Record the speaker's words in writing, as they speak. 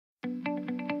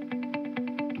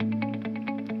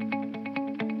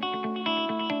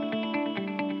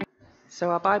So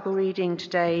our Bible reading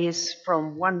today is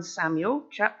from 1 Samuel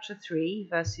chapter 3,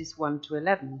 verses 1 to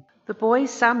 11. The boy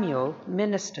Samuel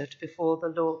ministered before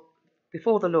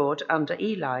the Lord under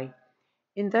Eli.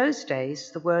 In those days,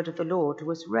 the word of the Lord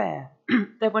was rare.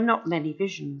 There were not many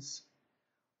visions.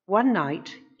 One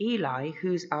night, Eli,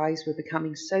 whose eyes were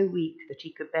becoming so weak that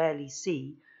he could barely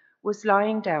see, was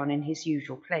lying down in his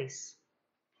usual place.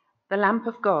 The lamp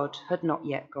of God had not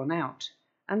yet gone out,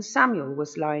 and Samuel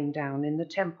was lying down in the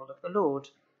temple of the Lord,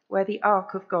 where the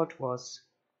ark of God was.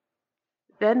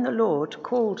 Then the Lord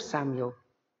called Samuel.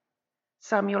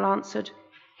 Samuel answered,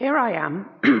 "Here I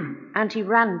am." And he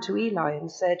ran to Eli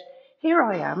and said, "Here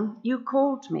I am, you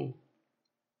called me."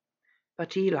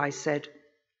 But Eli said,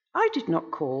 "I did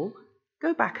not call.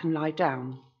 Go back and lie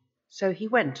down." So he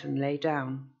went and lay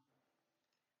down.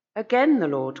 Again the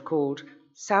Lord called,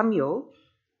 "Samuel."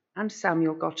 And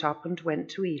Samuel got up and went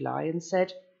to Eli and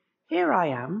said, "Here I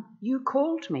am, you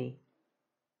called me."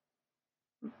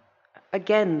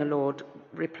 Again the Lord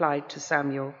replied to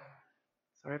Samuel.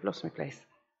 Sorry, I've lost my place.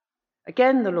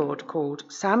 Again the Lord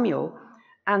called, "Samuel."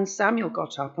 And Samuel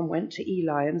got up and went to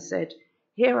Eli and said,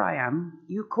 "Here I am,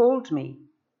 you called me."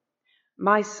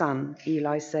 "My son,"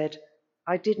 Eli said,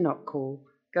 "I did not call.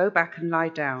 Go back and lie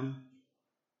down."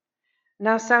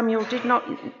 Now Samuel did not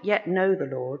yet know the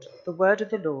Lord. The word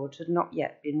of the Lord had not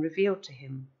yet been revealed to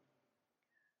him.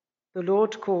 The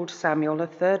Lord called Samuel a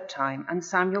third time, and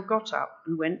Samuel got up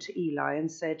and went to Eli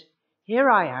and said, "Here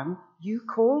I am, you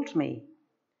called me."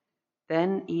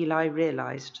 Then Eli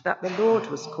realized that the Lord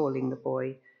was calling the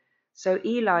boy. So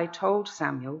Eli told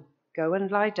Samuel, "Go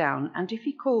and lie down, and if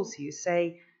he calls you,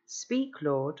 say, 'Speak,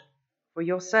 Lord, for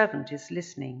your servant is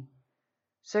listening.'"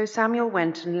 So Samuel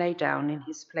went and lay down in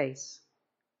his place.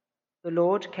 The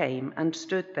Lord came and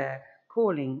stood there,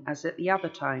 calling as at the other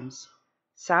times,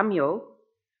 "Samuel,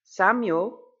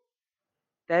 Samuel."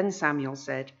 Then Samuel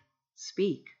said,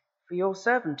 "Speak, for your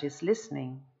servant is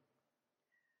listening."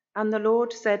 And the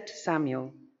Lord said to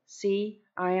Samuel, "See,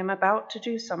 I am about to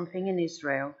do something in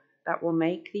Israel that will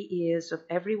make the ears of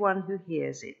everyone who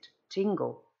hears it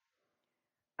tingle.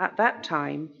 At that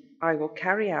time I will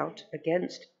carry out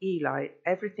against Eli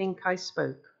everything I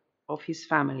spoke of his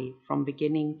family from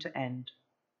beginning to end."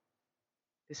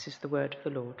 This is the word of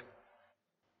the Lord.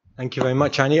 Thank you very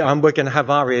much, Annie. We're going to have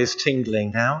our ears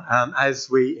tingling now as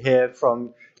we hear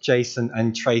from Jason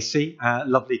and Tracy.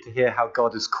 Lovely to hear how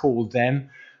God has called them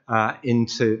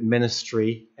into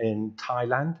ministry in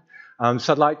Thailand.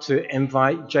 So I'd like to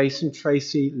invite Jason,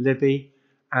 Tracy, Libby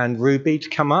and Ruby to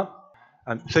come up.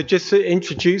 So just to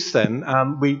introduce them,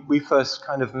 we first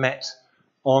kind of met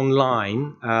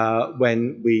online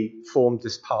when we formed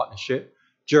this partnership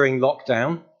during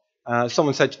lockdown.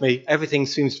 Someone said to me, everything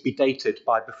seems to be dated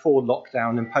by before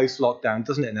lockdown and post-lockdown,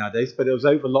 doesn't it nowadays? But it was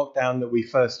over lockdown that we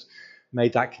first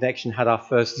made that connection, had our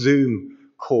first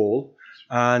Zoom call.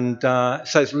 And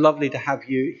so it's lovely to have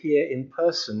you here in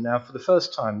person now for the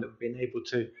first time that we've been able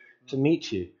to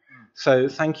meet you. So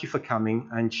thank you for coming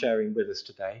and sharing with us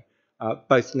today.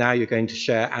 Both now you're going to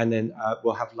share and then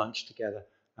we'll have lunch together.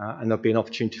 And there'll be an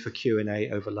opportunity for Q&A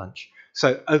over lunch.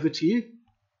 So over to you.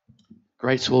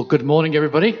 Great. Well, good morning,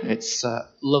 everybody. It's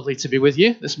lovely to be with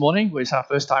you this morning. It's our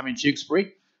first time in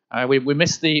Tewkesbury. We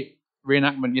missed the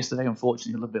reenactment yesterday,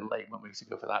 unfortunately, a little bit late, weren't we, to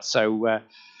go for that. So,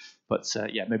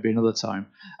 yeah, maybe another time.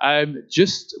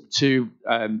 Just to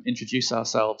introduce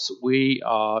ourselves, we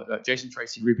are Jason,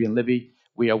 Tracy, Ruby and Libby.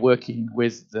 We are working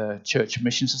with the Church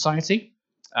Mission Society.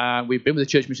 We've been with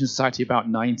the Church Mission Society about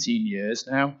 19 years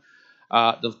now.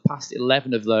 The past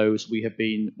 11 of those, we have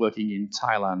been working in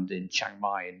Thailand, in Chiang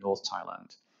Mai, in North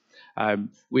Thailand.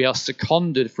 We are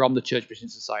seconded from the Church Mission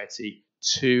Society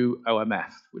to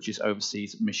OMF, which is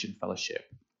Overseas Mission Fellowship.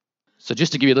 So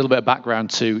just to give you a little bit of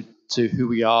background to who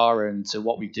we are and to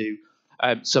what we do.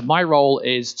 So my role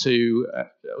is to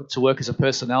work as a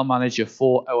personnel manager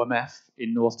for OMF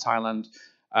in North Thailand,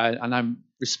 and I'm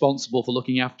responsible for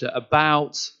looking after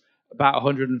about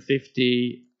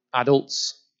 150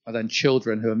 adults and then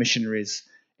children who are missionaries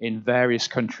in various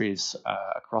countries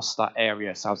across that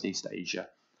area, Southeast Asia.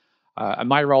 And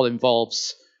my role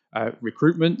involves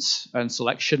recruitment and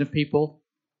selection of people.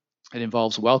 It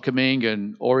involves welcoming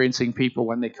and orienting people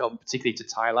when they come, particularly to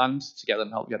Thailand, to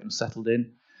help get them settled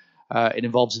in. It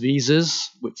involves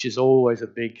visas, which is always a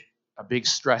big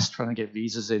stress trying to get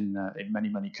visas in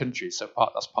many countries. So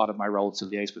that's part of my role to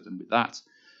liaise with them with that.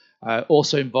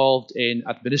 Also involved in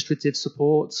administrative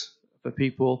support for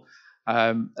people,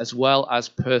 as well as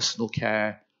personal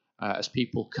care as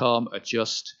people come,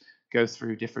 adjust, go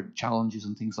through different challenges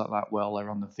and things like that while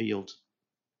they're on the field.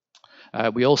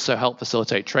 We also help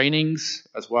facilitate trainings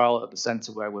as well at the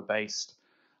centre where we're based.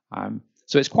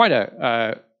 So it's quite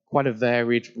a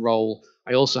varied role.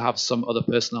 I also have some other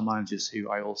personnel managers who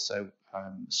I also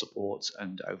support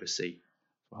and oversee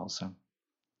as well. So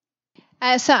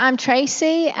I'm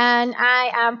Tracy, and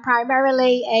I am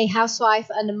primarily a housewife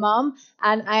and a mom,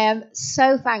 and I am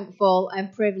so thankful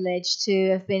and privileged to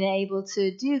have been able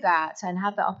to do that and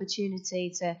have the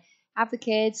opportunity to have the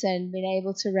kids and been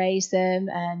able to raise them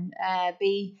and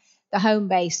be the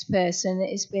home-based person.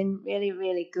 It's been really,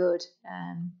 really good.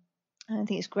 I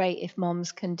think it's great if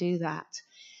moms can do that.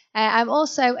 I'm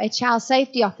also a child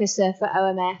safety officer for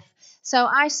OMF, so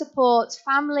I support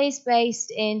families based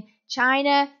in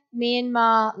China,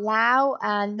 Myanmar, Laos,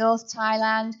 and North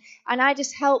Thailand, and I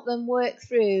just help them work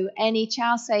through any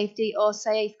child safety or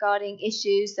safeguarding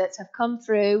issues that have come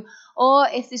through, or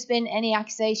if there's been any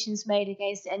accusations made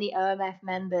against any OMF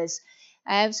members.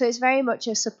 So it's very much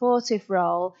a supportive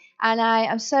role, and I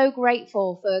am so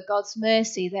grateful for God's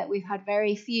mercy that we've had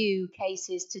very few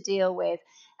cases to deal with.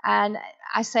 And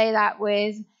I say that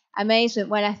with amazement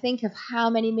when I think of how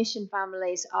many mission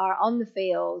families are on the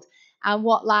field and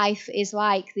what life is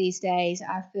like these days.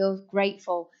 I feel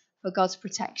grateful for God's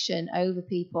protection over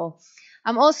people.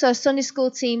 I'm also a Sunday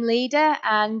school team leader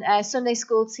and a Sunday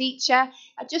school teacher.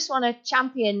 I just want to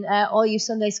champion all you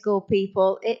Sunday school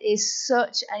people. It is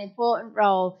such an important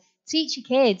role. Teach your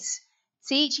kids.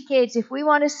 Teach your kids. If we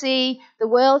want to see the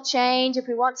world change, if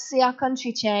we want to see our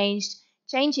country changed,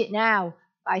 change it now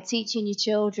by teaching your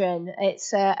children.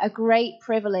 It's a great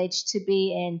privilege to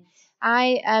be in.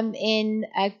 I am in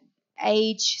a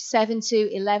age 7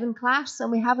 to 11 class,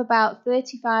 and we have about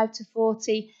 35 to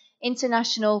 40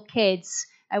 international kids.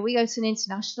 We go to an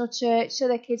international church, so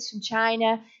they're kids from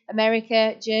China,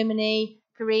 America, Germany,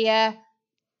 Korea,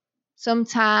 some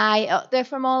Thai. They're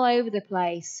from all over the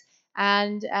place.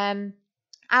 And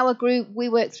our group, we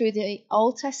work through the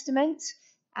Old Testament,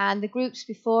 and the groups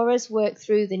before us work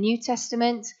through the New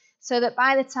Testament, so that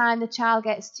by the time the child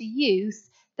gets to youth,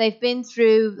 they've been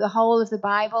through the whole of the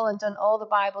Bible and done all the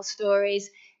Bible stories,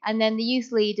 and then the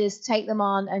youth leaders take them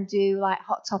on and do like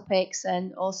hot topics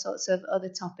and all sorts of other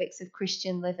topics of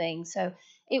Christian living. So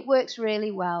it works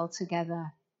really well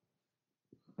together.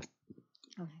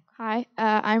 Hi,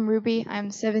 I'm Ruby.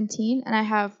 I'm 17, and I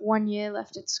have 1 year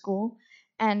left at school.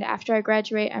 And after I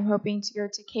graduate, I'm hoping to go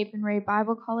to Cape and Ray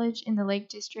Bible College in the Lake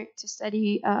District to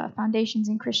study Foundations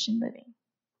in Christian Living.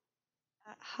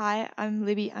 Hi, I'm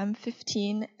Libby. I'm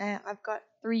 15, and I've got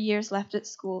 3 years left at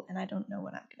school, and I don't know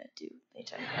what I'm going to do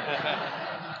later.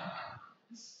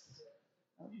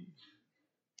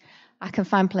 I can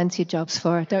find plenty of jobs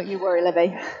for her. Don't you worry,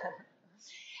 Libby.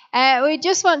 We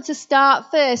just want to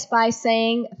start first by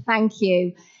saying thank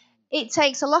you. It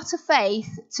takes a lot of faith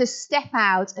to step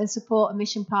out and support a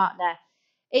mission partner.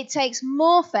 It takes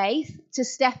more faith to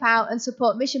step out and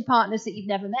support mission partners that you've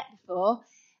never met before.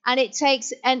 And it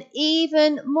takes an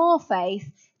even more faith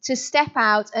to step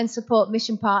out and support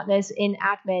mission partners in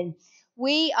admin.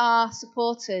 We are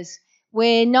supporters.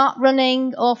 We're not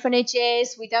running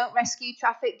orphanages. We don't rescue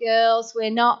trafficked girls.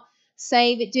 We're not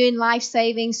doing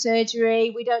life-saving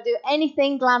surgery. We don't do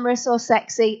anything glamorous or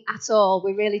sexy at all.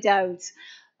 We really don't.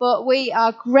 But we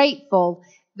are grateful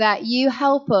that you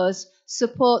help us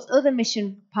support other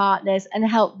mission partners and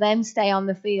help them stay on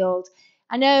the field.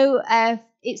 I know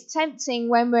it's tempting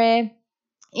when we're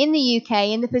in the UK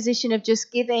in the position of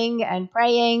just giving and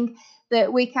praying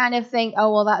that we kind of think,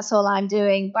 oh, well, that's all I'm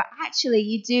doing. But actually,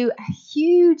 you do a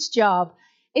huge job.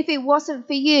 If it wasn't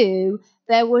for you,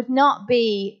 there would not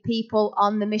be people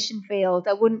on the mission field.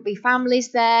 There wouldn't be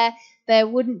families there. There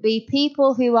wouldn't be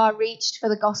people who are reached for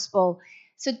the gospel.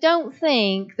 So don't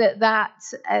think that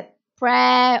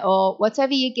prayer or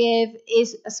whatever you give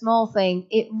is a small thing.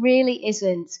 It really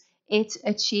isn't. It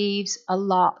achieves a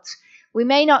lot. We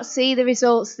may not see the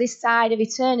results this side of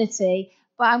eternity,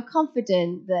 but I'm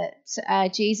confident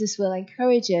that Jesus will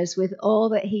encourage us with all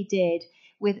that he did,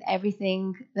 with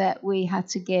everything that we had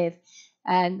to give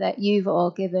and that you've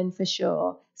all given for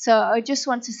sure. So I just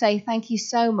want to say thank you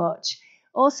so much.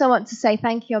 Also want to say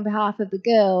thank you on behalf of the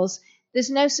girls. There's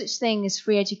no such thing as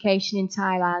free education in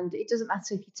Thailand. It doesn't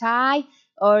matter if you're Thai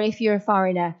or if you're a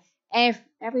foreigner.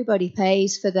 Everybody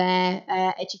pays for their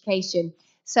education.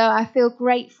 So I feel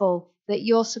grateful that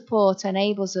your support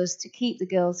enables us to keep the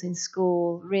girls in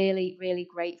school. Really, really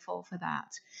grateful for that.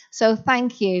 So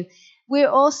thank you. We're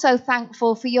also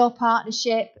thankful for your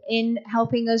partnership in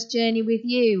helping us journey with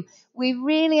you. We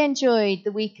really enjoyed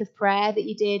the week of prayer that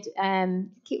you did.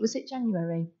 Was it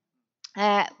January?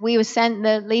 We were sent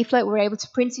the leaflet. We were able to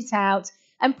print it out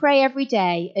and pray every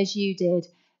day as you did.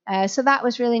 So that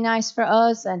was really nice for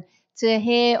us. And to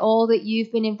hear all that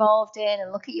you've been involved in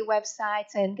and look at your website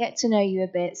and get to know you a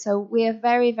bit. So we are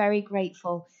very, very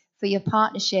grateful for your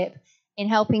partnership in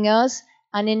helping us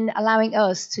and in allowing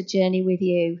us to journey with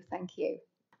you. Thank you.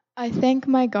 I thank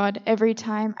my God every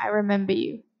time I remember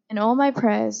you. In all my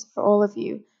prayers for all of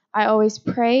you, I always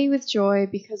pray with joy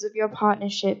because of your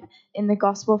partnership in the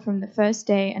gospel from the first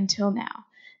day until now,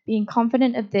 being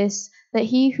confident of this, that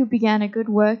he who began a good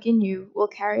work in you will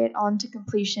carry it on to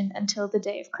completion until the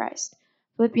day of Christ.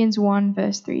 Philippians 1,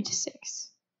 verse 3 to 6.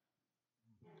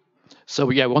 So,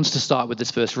 I wanted to start with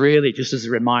this verse really just as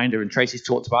a reminder, and Tracy's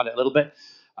talked about it a little bit,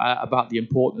 about the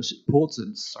importance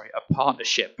of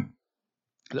partnership.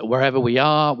 That wherever we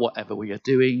are, whatever we are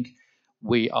doing,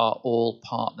 we are all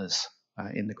partners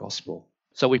in the gospel.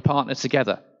 So we partner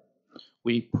together.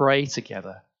 We pray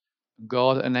together.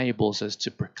 God enables us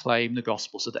to proclaim the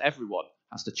gospel so that everyone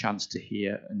has the chance to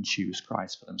hear and choose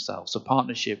Christ for themselves. So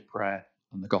partnership, prayer,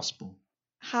 and the gospel.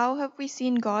 How have we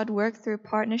seen God work through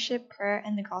partnership, prayer,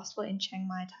 and the gospel in Chiang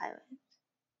Mai, Thailand?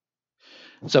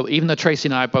 So even though Tracy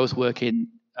and I both work in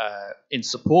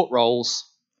support roles,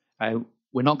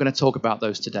 we're not going to talk about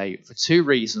those today for two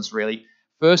reasons, really.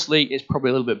 Firstly, it's probably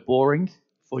a little bit boring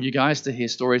for you guys to hear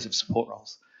stories of support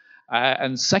roles.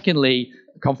 And secondly,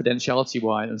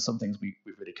 confidentiality-wise, and some things we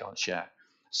really can't share.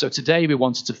 So today we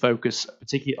wanted to focus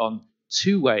particularly on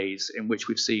two ways in which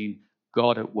we've seen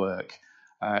God at work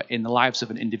in the lives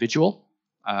of an individual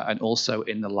and also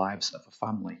in the lives of a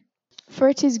family. For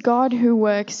it is God who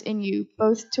works in you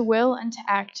both to will and to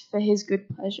act for his good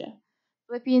pleasure.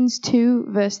 Philippians 2,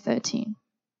 verse 13.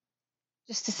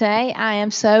 Just to say, I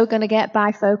am so going to get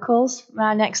bifocals,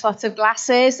 my next lot of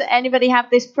glasses. Anybody have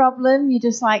this problem? You're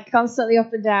just like constantly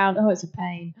up and down. Oh, it's a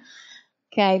pain.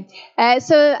 Okay,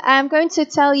 so I'm going to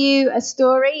tell you a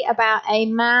story about a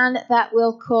man that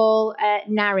we'll call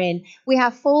Naren. We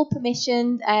have full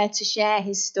permission to share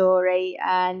his story,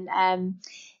 and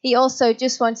he also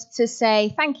just wanted to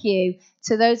say thank you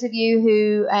to those of you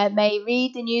who may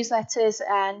read the newsletters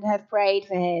and have prayed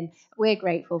for him. We're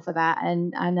grateful for that,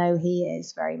 and I know he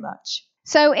is very much.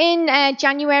 So in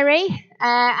January,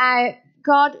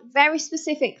 God very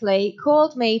specifically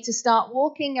called me to start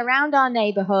walking around our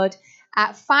neighbourhood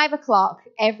at 5 o'clock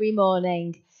every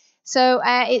morning. So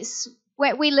it's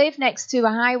where we live next to a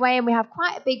highway, and we have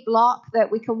quite a big block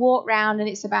that we can walk round, and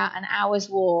it's about an hour's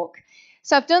walk.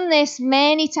 So I've done this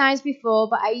many times before,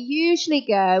 but I usually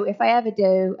go, if I ever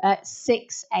do, at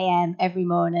 6 a.m. every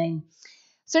morning.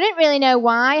 So I didn't really know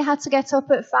why I had to get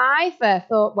up at 5. I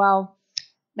thought, well,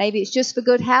 maybe it's just for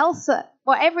good health.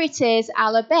 Whatever it is,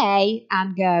 I'll obey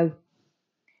and go.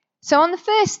 So on the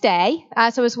first day,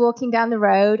 as I was walking down the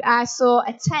road, I saw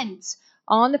a tent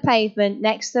on the pavement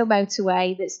next to the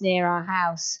motorway that's near our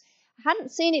house. I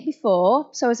hadn't seen it before,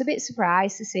 so I was a bit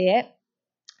surprised to see it.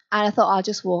 And I thought, I'll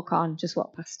just walk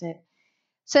past it.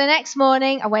 So the next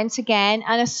morning, I went again,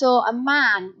 and I saw a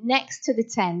man next to the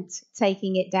tent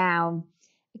taking it down.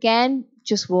 Again,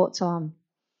 just walked on.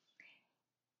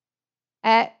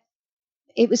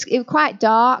 It was quite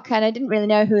dark, and I didn't really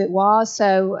know who it was,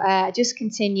 so I just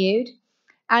continued.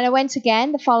 And I went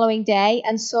again the following day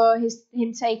and saw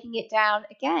him taking it down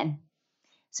again.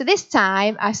 So this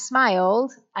time, I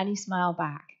smiled, and he smiled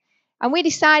back. And we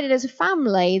decided as a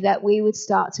family that we would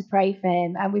start to pray for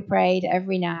him, and we prayed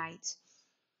every night.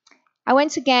 I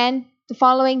went again the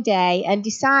following day and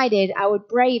decided I would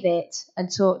brave it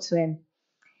and talk to him.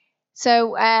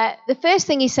 So the first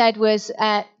thing he said was,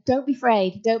 don't be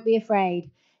afraid, don't be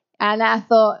afraid. And I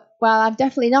thought, well, I'm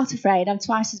definitely not afraid. I'm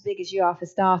twice as big as you are for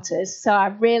starters, so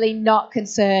I'm really not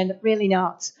concerned, really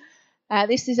not.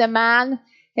 This is a man,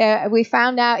 we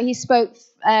found out he spoke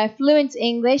fluent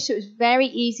English, so it was very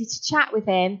easy to chat with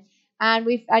him. And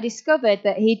I discovered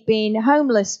that he'd been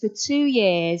homeless for 2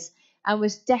 years and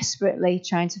was desperately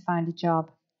trying to find a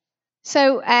job.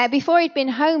 So before he'd been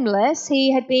homeless,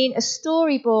 he had been a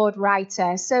storyboard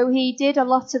writer. So he did a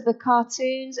lot of the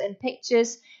cartoons and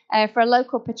pictures for a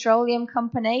local petroleum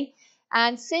company.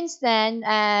 And since then,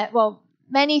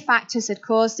 many factors had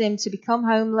caused him to become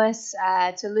homeless,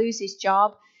 to lose his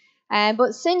job.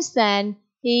 But since then,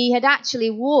 he had actually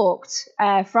walked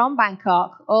from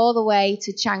Bangkok all the way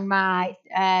to Chiang Mai,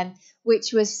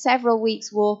 which was several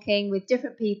weeks walking with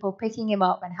different people picking him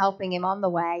up and helping him on the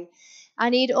way.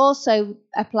 And he'd also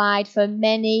applied for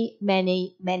many,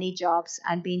 many, many jobs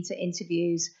and been to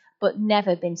interviews, but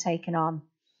never been taken on.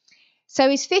 So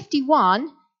he's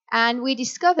 51, and we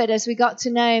discovered as we got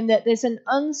to know him that there's an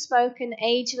unspoken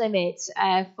age limit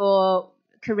for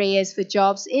careers, for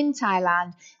jobs in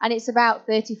Thailand, and it's about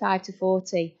 35 to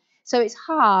 40. So it's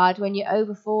hard when you're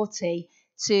over 40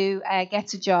 to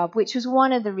get a job, which was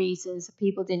one of the reasons that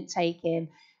people didn't take him.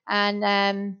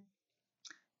 And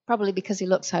probably because he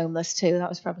looks homeless too. That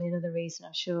was probably another reason,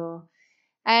 I'm sure.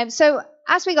 So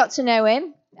as we got to know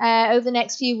him over the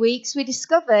next few weeks, we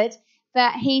discovered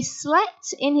that he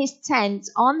slept in his tent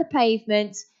on the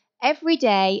pavement every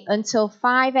day until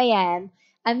 5 a.m.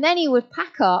 And then he would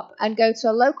pack up and go to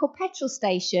a local petrol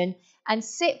station and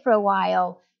sit for a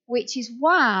while, which is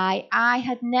why I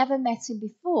had never met him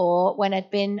before when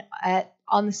I'd been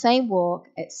on the same walk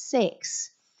at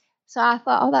 6. So I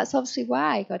thought, oh, that's obviously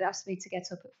why God asked me to get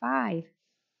up at 5.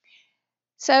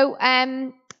 So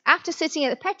after sitting at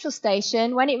the petrol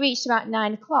station, when it reached about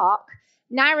 9 o'clock,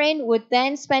 Naren would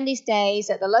then spend his days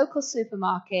at the local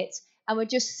supermarket and would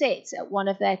just sit at one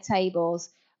of their tables,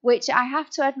 which I have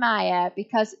to admire,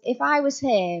 because if I was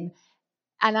him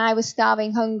and I was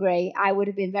starving hungry, I would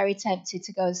have been very tempted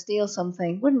to go and steal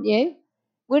something, wouldn't you?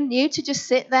 Wouldn't you, to just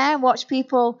sit there and watch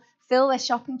people fill their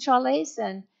shopping trolleys?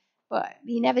 But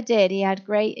he never did. He had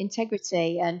great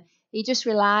integrity, and he just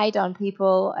relied on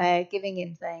people giving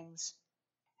him things.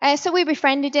 So we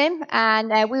befriended him, and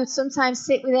we would sometimes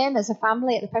sit with him as a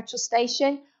family at the petrol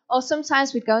station, or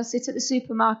sometimes we'd go and sit at the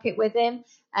supermarket with him,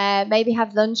 maybe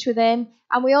have lunch with him.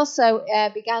 And we also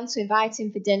began to invite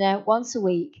him for dinner once a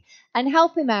week and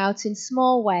help him out in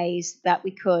small ways that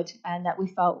we could and that we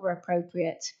felt were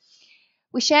appropriate.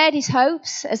 We shared his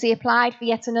hopes as he applied for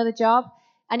yet another job,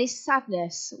 and his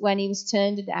sadness when he was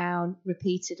turned down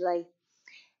repeatedly.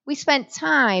 We spent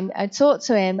time and talked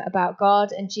to him about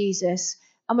God and Jesus,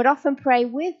 and would often pray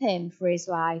with him for his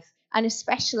life, and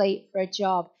especially for a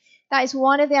job. That is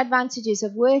one of the advantages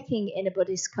of working in a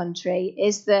Buddhist country,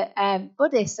 is that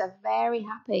Buddhists are very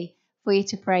happy for you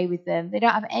to pray with them. They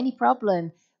don't have any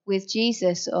problem with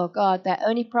Jesus or God. Their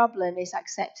only problem is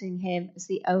accepting him as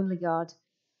the only God.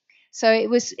 So it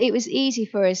was easy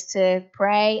for us to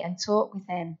pray and talk with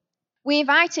him. We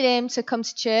invited him to come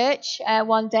to church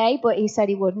one day, but he said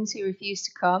he wouldn't. He refused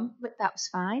to come, but that was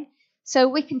fine. So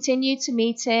we continued to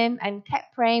meet him and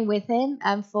kept praying with him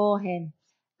and for him.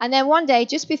 And then one day,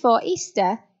 just before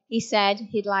Easter, he said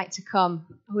he'd like to come.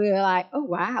 We were like, oh,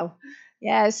 wow.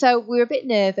 Yeah, so we were a bit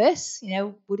nervous.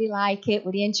 Would he like it?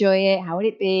 Would he enjoy it? How would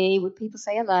it be? Would people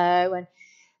say hello?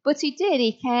 But he did.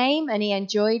 He came and he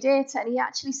enjoyed it, and he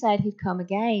actually said he'd come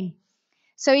again.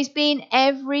 So he's been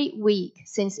every week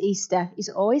since Easter. He's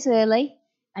always early,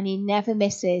 and he never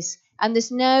misses. And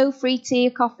there's no free tea or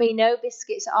coffee, no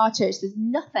biscuits at our church. There's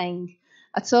nothing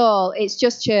at all. It's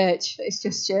just church. It's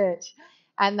just church.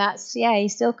 And he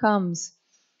still comes.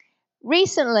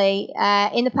 Recently,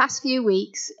 in the past few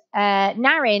weeks,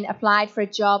 Naren applied for a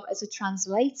job as a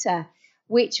translator,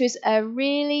 which was a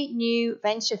really new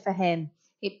venture for him.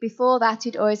 Before that,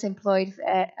 he'd always applied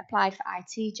for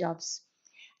IT jobs.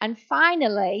 And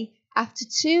finally, after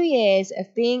 2 years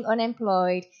of being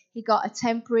unemployed, he got a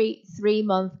temporary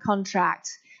 3-month contract,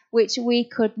 which we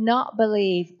could not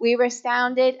believe. We were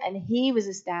astounded, and he was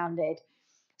astounded.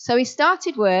 So he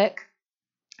started work,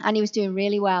 and he was doing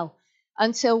really well,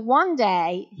 until one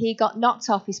day he got knocked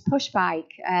off his push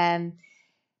bike.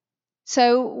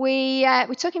 So we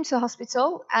took him to the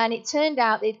hospital, and it turned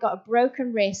out that he'd got a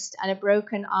broken wrist and a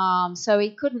broken arm, so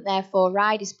he couldn't therefore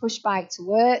ride his push bike to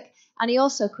work, and he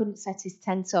also couldn't set his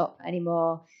tent up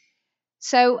anymore.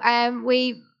 So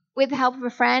with the help of a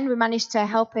friend, we managed to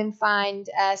help him find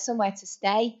somewhere to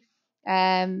stay,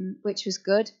 which was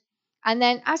good. And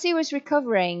then as he was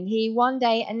recovering, he one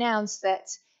day announced that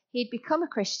he'd become a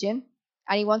Christian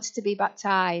and he wanted to be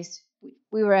baptized.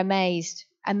 We were amazed.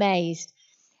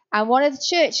 And one of the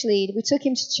church leaders, we took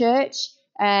him to church,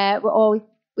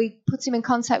 we put him in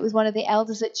contact with one of the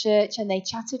elders at church, and they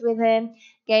chatted with him,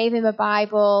 gave him a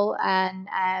Bible, and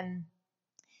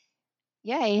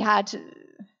he had,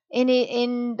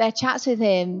 in their chats with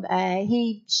him,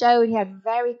 he showed he had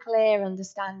very clear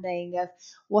understanding of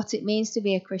what it means to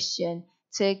be a Christian,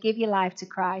 to give your life to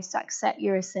Christ, to accept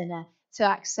you're a sinner, to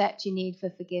accept your need for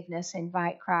forgiveness,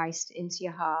 invite Christ into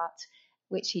your heart,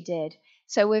 which he did.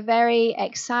 So we're very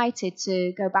excited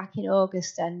to go back in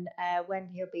August and when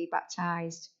he'll be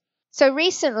baptized. So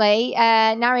recently,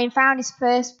 Naren found his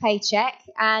first paycheck,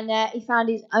 and he found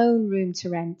his own room to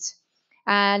rent.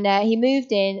 And he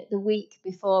moved in the week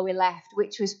before we left,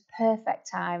 which was perfect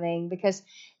timing because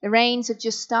the rains have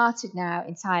just started now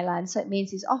in Thailand. So it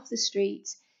means he's off the street,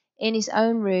 in his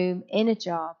own room, in a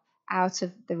job, out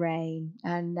of the rain,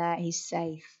 and he's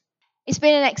safe. It's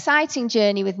been an exciting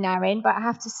journey with Naren, but I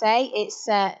have to say it's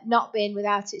not been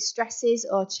without its stresses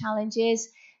or challenges,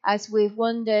 as we've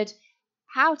wondered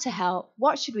how to help,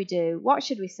 what should we do, what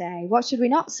should we say, what should we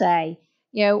not say,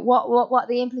 what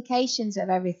the implications of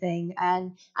everything.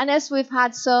 And as we've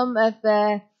had some of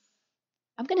the,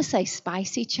 I'm going to say,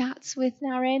 spicy chats with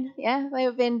Naren. Yeah,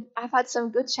 I've had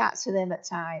some good chats with him at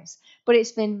times, but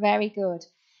it's been very good.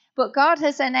 But God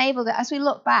has enabled it. As we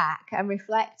look back and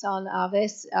reflect on our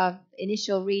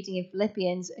initial reading in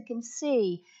Philippians, I can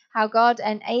see how God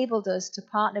enabled us to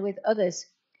partner with others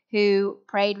who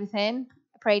prayed with him,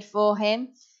 prayed for him,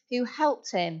 who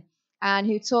helped him, and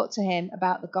who talked to him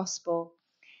about the gospel.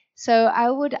 So I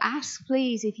would ask,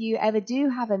 please, if you ever do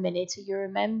have a minute or you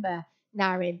remember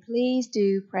Naren, please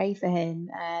do pray for him,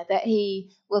 that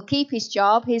he will keep his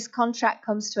job, his contract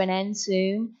comes to an end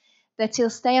soon, that he'll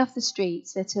stay off the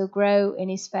streets, that he'll grow in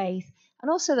his faith, and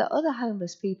also that other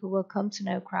homeless people will come to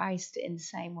know Christ in the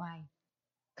same way.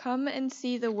 Come and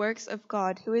see the works of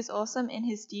God, who is awesome in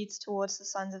his deeds towards the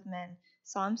sons of men.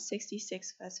 Psalm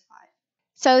 66, verse 5.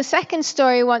 So the second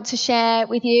story I want to share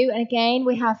with you, and again,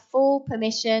 we have full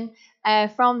permission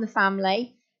from the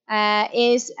family,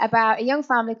 is about a young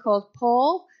family called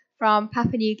Paul from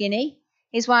Papua New Guinea,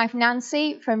 his wife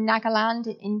Nancy from Nagaland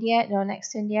in India,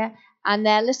 next to India, and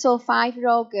their little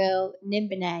 5-year-old girl,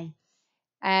 Nimbine.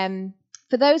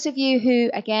 For those of you who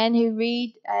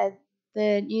read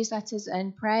the newsletters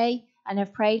and pray and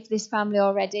have prayed for this family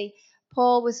already,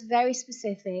 Paul was very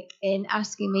specific in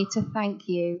asking me to thank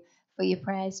you for your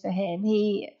prayers for him.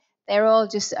 They're all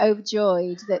just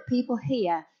overjoyed that people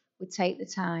here would take the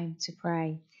time to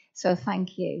pray. So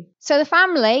thank you. So the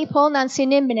family, Paul, Nancy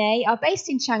and Nimbine, are based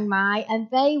in Chiang Mai, and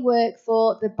they work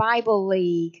for the Bible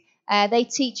League. They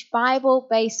teach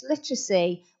Bible-based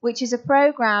literacy, which is a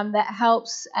program that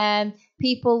helps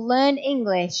people learn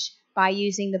English by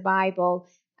using the Bible.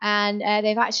 And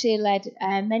they've actually led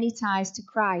many ties to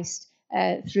Christ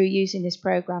through using this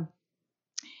program.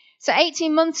 So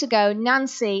 18 months ago,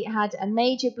 Nancy had a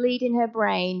major bleed in her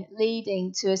brain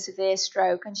leading to a severe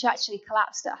stroke, and she actually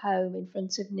collapsed at home in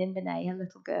front of Nimbine, her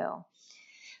little girl.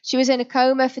 She was in a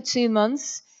coma for 2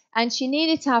 months, and she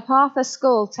needed to have half her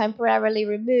skull temporarily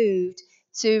removed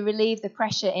to relieve the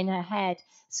pressure in her head.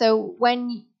 So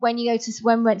when we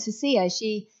went to see her,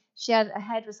 she had, her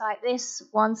head was like this,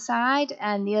 one side,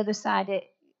 and the other side it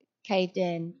caved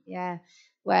in.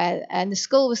 And the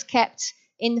skull was kept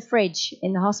in the fridge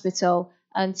in the hospital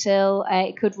until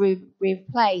it could be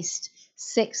replaced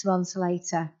 6 months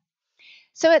later.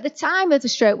 So at the time of the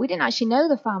stroke, we didn't actually know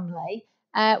the family.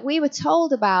 We were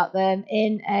told about them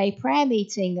in a prayer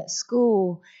meeting at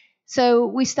school. So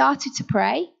we started to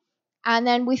pray, and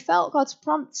then we felt God's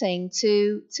prompting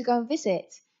to go and visit,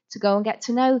 to go and get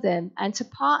to know them, and to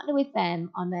partner with them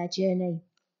on their journey.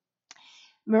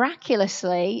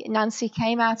 Miraculously, Nancy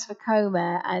came out of a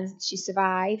coma and she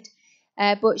survived,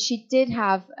 but she did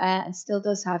have, and still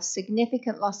does have,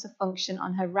 significant loss of function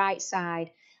on her right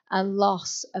side and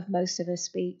loss of most of her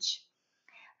speech.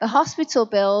 The hospital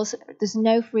bills, there's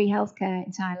no free healthcare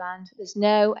in Thailand. There's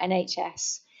no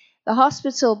NHS. The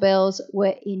hospital bills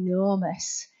were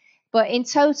enormous. But in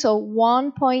total,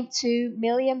 1.2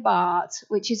 million baht,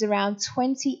 which is around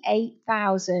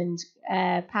 28,000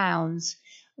 pounds,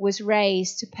 was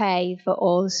raised to pay for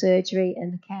all the surgery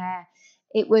and the care.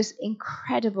 It was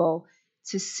incredible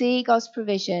to see God's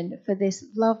provision for this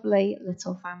lovely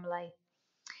little family.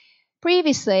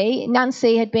 Previously,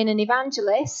 Nancy had been an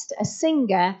evangelist, a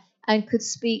singer, and could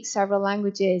speak several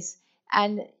languages.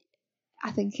 And I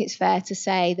think it's fair to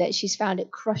say that she's found it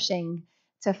crushing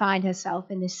to find herself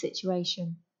in this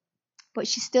situation. But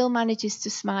she still manages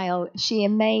to smile. She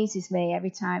amazes me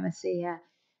every time I see her.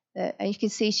 And you can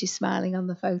see she's smiling on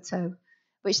the photo,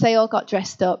 which they all got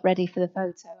dressed up, ready for the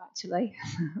photo, actually.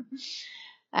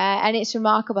 And it's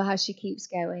remarkable how she keeps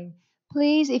going.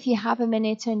 Please, if you have a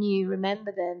minute and you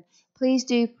remember them, please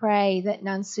do pray that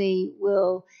Nancy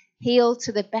will heal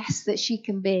to the best that she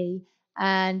can be,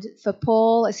 and for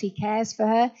Paul as he cares for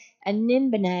her, and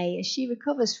Nimbine as she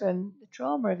recovers from the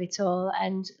trauma of it all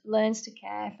and learns to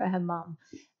care for her mum.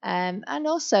 And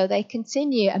also they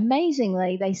continue,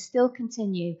 amazingly, they still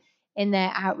continue in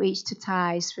their outreach to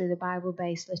Thais through the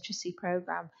Bible-based literacy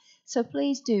program. So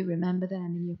please do remember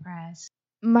them in your prayers.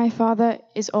 My father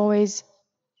is always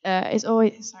at his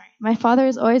work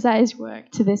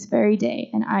to this very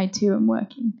day, and I too am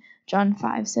working. John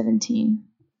 5:17.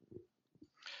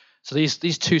 So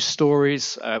these two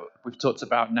stories, we've talked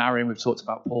about Naren, we've talked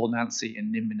about Paul, Nancy,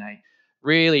 and Nimbine,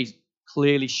 really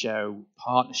clearly show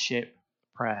partnership,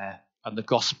 prayer, and the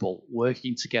gospel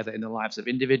working together in the lives of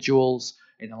individuals,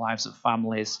 in the lives of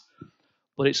families.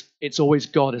 But it's always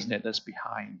God, isn't it, that's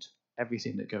behind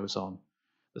everything that goes on.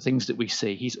 The things that we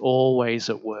see, he's always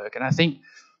at work. And I think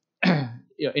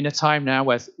in a time now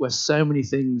where so many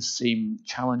things seem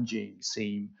challenging,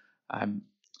 seem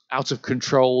out of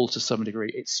control to some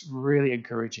degree, it's really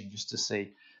encouraging just to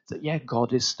see that, yeah,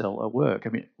 God is still at work. I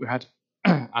mean, we had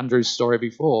Andrew's story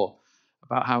before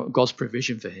about how God's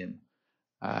provision for him.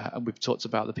 And we've talked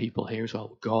about the people here as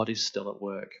well. God is still at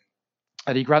work.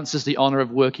 And he grants us the honor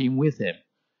of working with him,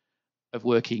 of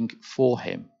working for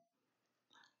him,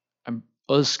 and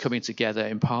us coming together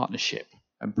in partnership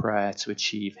and prayer to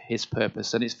achieve his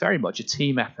purpose. And it's very much a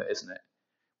team effort, isn't it?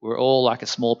 We're all like a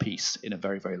small piece in a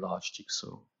very, very large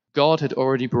jigsaw. God had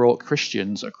already brought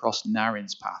Christians across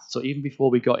Narin's path. So even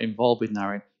before we got involved with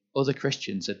Narin, other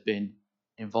Christians had been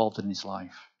involved in his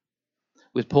life.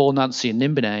 With Paul, Nancy, and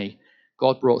Nimbine,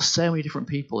 God brought so many different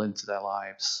people into their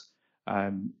lives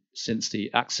since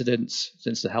the accidents,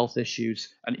 since the health issues,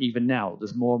 and even now,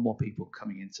 there's more and more people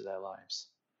coming into their lives.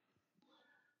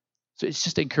 So it's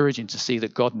just encouraging to see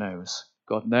that God knows.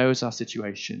 God knows our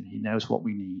situation. He knows what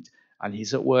we need. And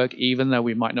he's at work, even though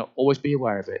we might not always be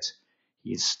aware of it.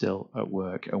 He is still at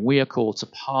work. And we are called to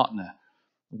partner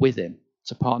with him,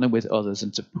 to partner with others,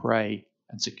 and to pray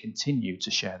and to continue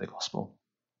to share the gospel.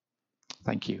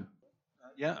 Thank you.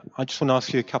 Yeah, I just want to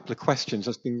ask you a couple of questions.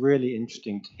 It's been really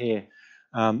interesting to hear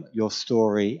your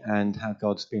story and how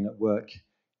God's been at work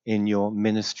in your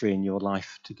ministry and your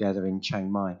life together in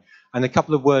Chiang Mai. And a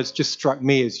couple of words just struck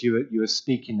me as you were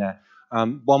speaking there.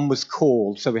 One was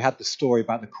called. So we had the story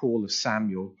about the call of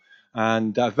Samuel,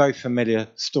 and a very familiar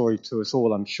story to us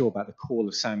all, I'm sure, about the call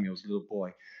of Samuel as a little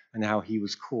boy and how he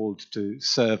was called to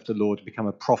serve the Lord, to become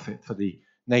a prophet for the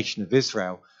nation of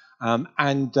Israel.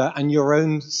 And your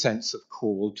own sense of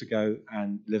call to go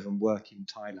and live and work in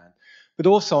Thailand. But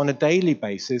also on a daily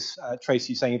basis,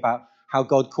 Tracy saying about how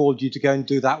God called you to go and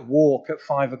do that walk at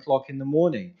 5 o'clock in the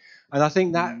morning. And I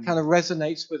think that kind of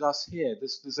resonates with us here.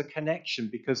 There's a connection,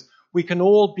 because we can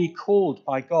all be called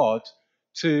by God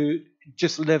to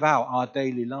just live out our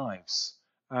daily lives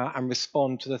and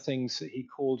respond to the things that he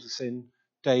calls us in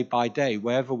day by day,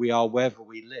 wherever we are, wherever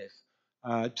we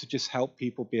live. To just help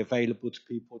people, be available to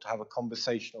people, to have a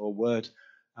conversation or a word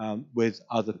with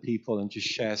other people and just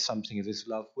share something of his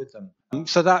love with them.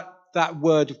 So that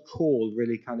word of call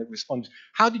really kind of responds.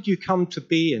 How did you come to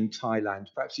be in Thailand?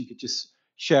 Perhaps you could just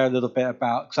share a little bit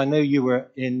about, because I know you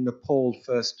were in Nepal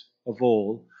first of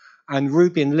all. And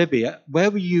Ruby and Libby,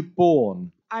 where were you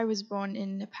born? I was born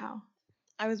in Nepal.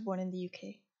 I was born in the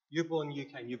UK. You were born in the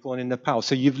UK and you were born in Nepal.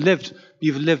 So you've lived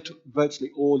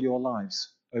virtually all your lives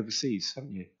overseas,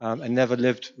 haven't you? And never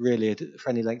lived really for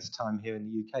any length of time here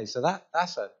in the UK. So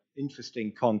that's an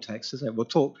interesting context, isn't it? We'll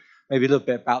talk maybe a little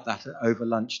bit about that over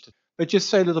lunch. But just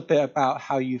say a little bit about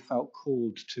how you felt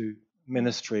called to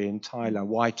ministry in Thailand.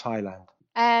 Why Thailand?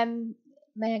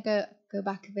 May I go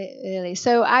back a bit early?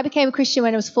 So I became a Christian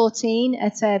when I was 14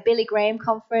 at a Billy Graham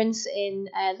conference in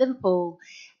Liverpool.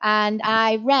 And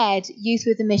I read Youth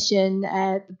with a Mission,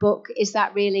 the book, Is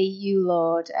That Really You,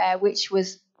 Lord? Which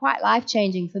was quite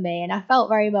life-changing for me, and I felt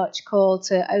very much called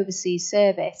to overseas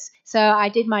service. So I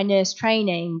did my nurse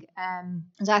training,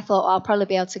 as I thought I'll probably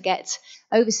be able to get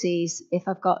overseas if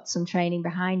I've got some training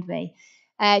behind me.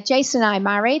 Jason and I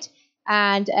married,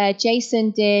 and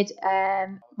Jason did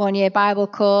 1-year Bible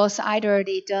course. I'd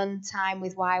already done time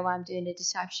with YWAM doing a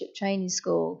discipleship training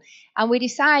school, and we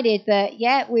decided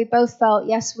that, we both felt,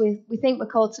 yes, we think we're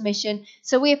called to mission,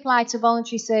 so we applied to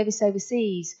voluntary service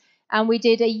overseas. And we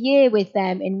did a year with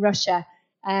them in Russia.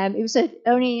 It was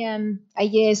only a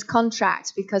year's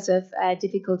contract because of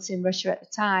difficulty in Russia at the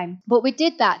time. But we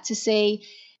did that to see,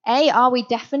 A, are we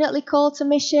definitely called to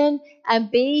mission?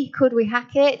 And B, could we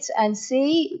hack it? And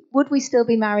C, would we still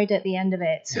be married at the end of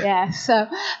it? Yeah, so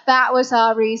that was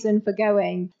our reason for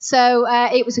going. So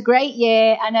it was a great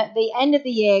year. And at the end of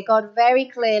the year, God very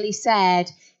clearly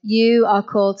said, you are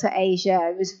called to Asia.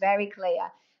 It was very clear.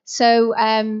 So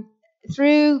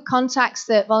through contacts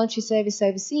that Voluntary Service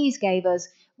Overseas gave us,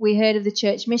 we heard of the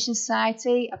Church Mission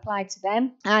Society, applied to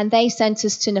them, and they sent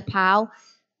us to Nepal.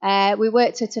 We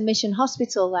worked at a mission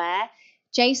hospital there.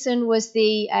 Jason was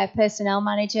the personnel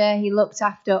manager. He looked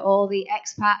after all the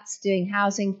expats, doing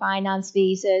housing, finance,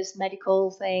 visas,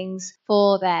 medical things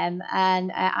for them.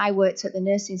 And I worked at the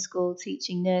nursing school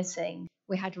teaching nursing.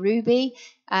 We had Ruby,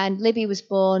 and Libby was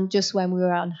born just when we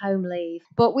were on home leave.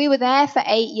 But we were there for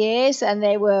 8 years, and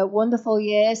they were wonderful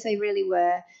years. They really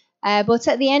were. But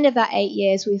at the end of that 8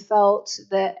 years, we felt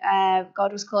that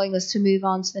God was calling us to move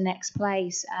on to the next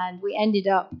place. And we ended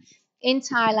up in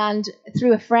Thailand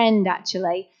through a friend,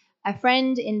 actually. A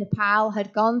friend in Nepal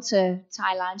had gone to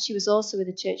Thailand. She was also with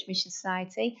the Church Mission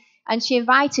Society. And she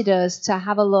invited us to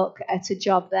have a look at a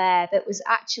job there that was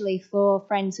actually for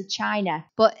Friends of China.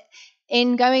 But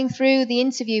in going through the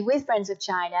interview with Friends of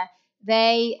China,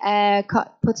 they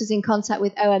put us in contact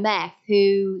with OMF,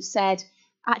 who said,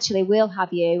 actually, we'll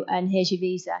have you, and here's your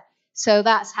visa. So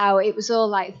that's how it was all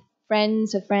like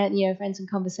friends and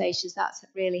conversations. That's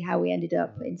really how we ended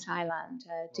up in Thailand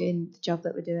doing the job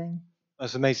that we're doing.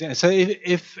 That's amazing. So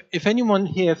if anyone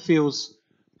here feels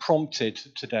prompted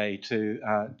today to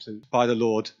by the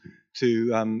Lord to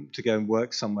go and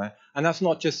work somewhere, and that's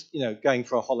not just going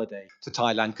for a holiday to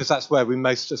Thailand, because that's where we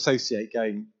most associate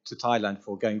going to Thailand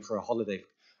for, going for a holiday.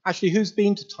 Actually, who's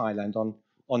been to Thailand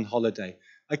on holiday?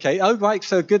 Okay, oh right,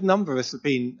 so a good number of us have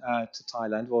been to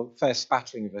Thailand, or a fair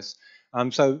spattering of us.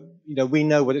 So we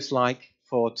know what it's like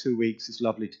for 2 weeks. It's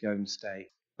lovely to go and stay.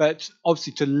 But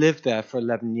obviously to live there for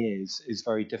 11 years is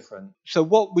very different. So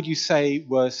what would you say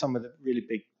were some of the really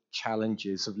big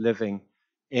challenges of living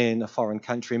in a foreign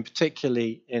country, and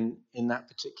particularly in that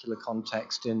particular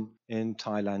context in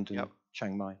Thailand and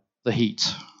Chiang Mai? The heat.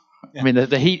 Yeah. I mean,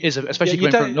 the heat is, especially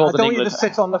coming from northern England. I don't want you to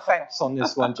sit on the fence on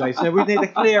this one, Jason. We need a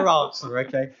clear answer,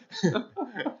 okay?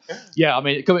 Yeah, I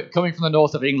mean, coming from the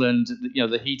north of England,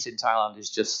 the heat in Thailand is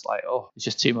just like, it's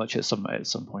just too much at some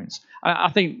points.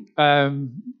 I think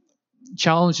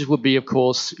challenges would be, of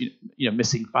course,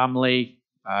 missing family.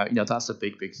 That's a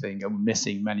big thing, and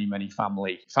missing many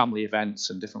family events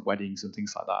and different weddings and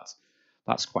things like that.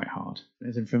 That's quite hard.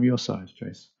 Anything from your side,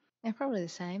 Trace? Yeah, probably the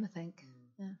same, I think.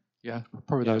 Yeah,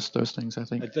 probably those things, I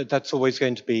think. That's always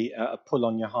going to be a pull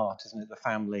on your heart, isn't it? The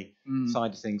family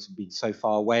side of things have been so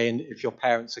far away. And if your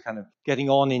parents are kind of getting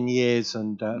on in years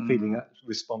and feeling that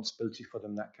responsibility for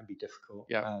them, that can be difficult.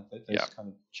 Those kind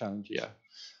of challenges. Yeah.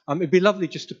 It'd be lovely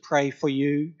just to pray for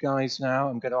you guys now.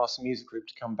 I'm going to ask the music group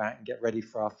to come back and get ready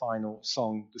for our final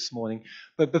song this morning.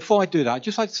 But before I do that, I'd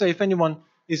just like to say, if anyone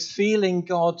is feeling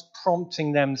God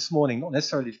prompting them this morning, not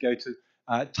necessarily to go to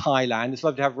Thailand, it's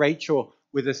lovely to have Rachel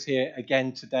with us here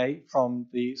again today from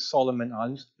the Solomon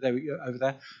Islands. There we go, over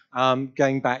there,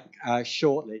 going back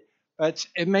shortly. But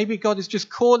maybe God is just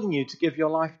calling you to give your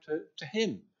life to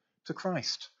Him, to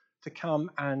Christ, to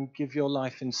come and give your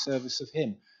life in service of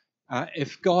Him.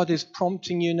 If God is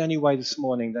prompting you in any way this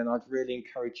morning, then I'd really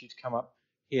encourage you to come up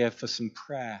here for some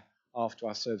prayer after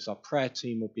our service. Our prayer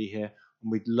team will be here,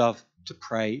 and we'd love to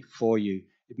pray for you.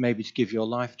 It may be to give your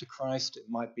life to Christ. It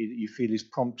might be that you feel He's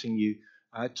prompting you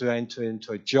to enter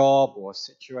into a job or a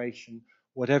situation.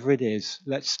 Whatever it is,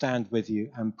 let's stand with you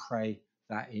and pray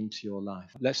that into your life.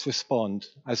 Let's respond,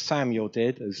 as Samuel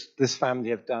did, as this family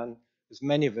have done, as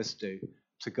many of us do,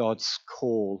 to God's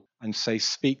call and say,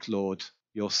 "Speak, Lord,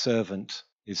 your servant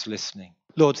is listening."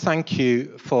 Lord, thank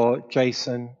you for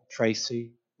Jason,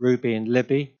 Tracy, Ruby and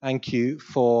Libby. Thank you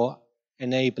for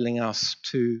enabling us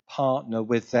to partner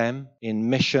with them in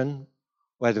mission,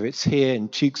 whether it's here in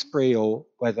Tewkesbury or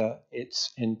whether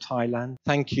it's in Thailand.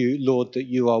 Thank you, Lord, that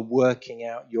you are working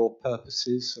out your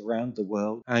purposes around the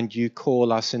world, and you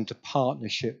call us into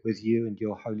partnership with you and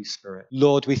your Holy Spirit.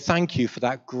 Lord, we thank you for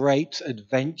that great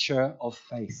adventure of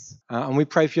faith. And we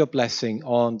pray for your blessing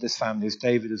on this family, as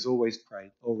David has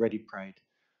already prayed.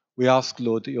 We ask,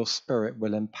 Lord, that your Spirit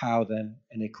will empower them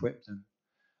and equip them.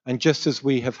 And just as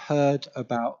we have heard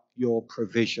about your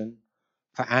provision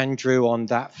for Andrew on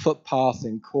that footpath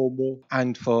in Cornwall,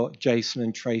 and for Jason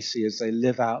and Tracy as they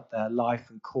live out their life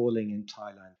and calling in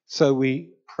Thailand. So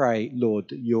we pray, Lord,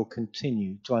 that you'll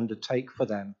continue to undertake for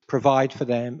them, provide for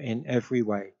them in every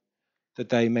way, that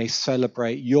they may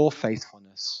celebrate your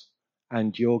faithfulness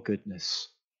and your goodness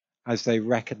as they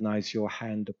recognize your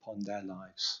hand upon their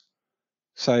lives.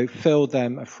 So fill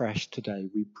them afresh today,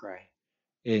 we pray.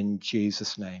 In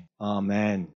Jesus' name,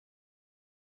 amen.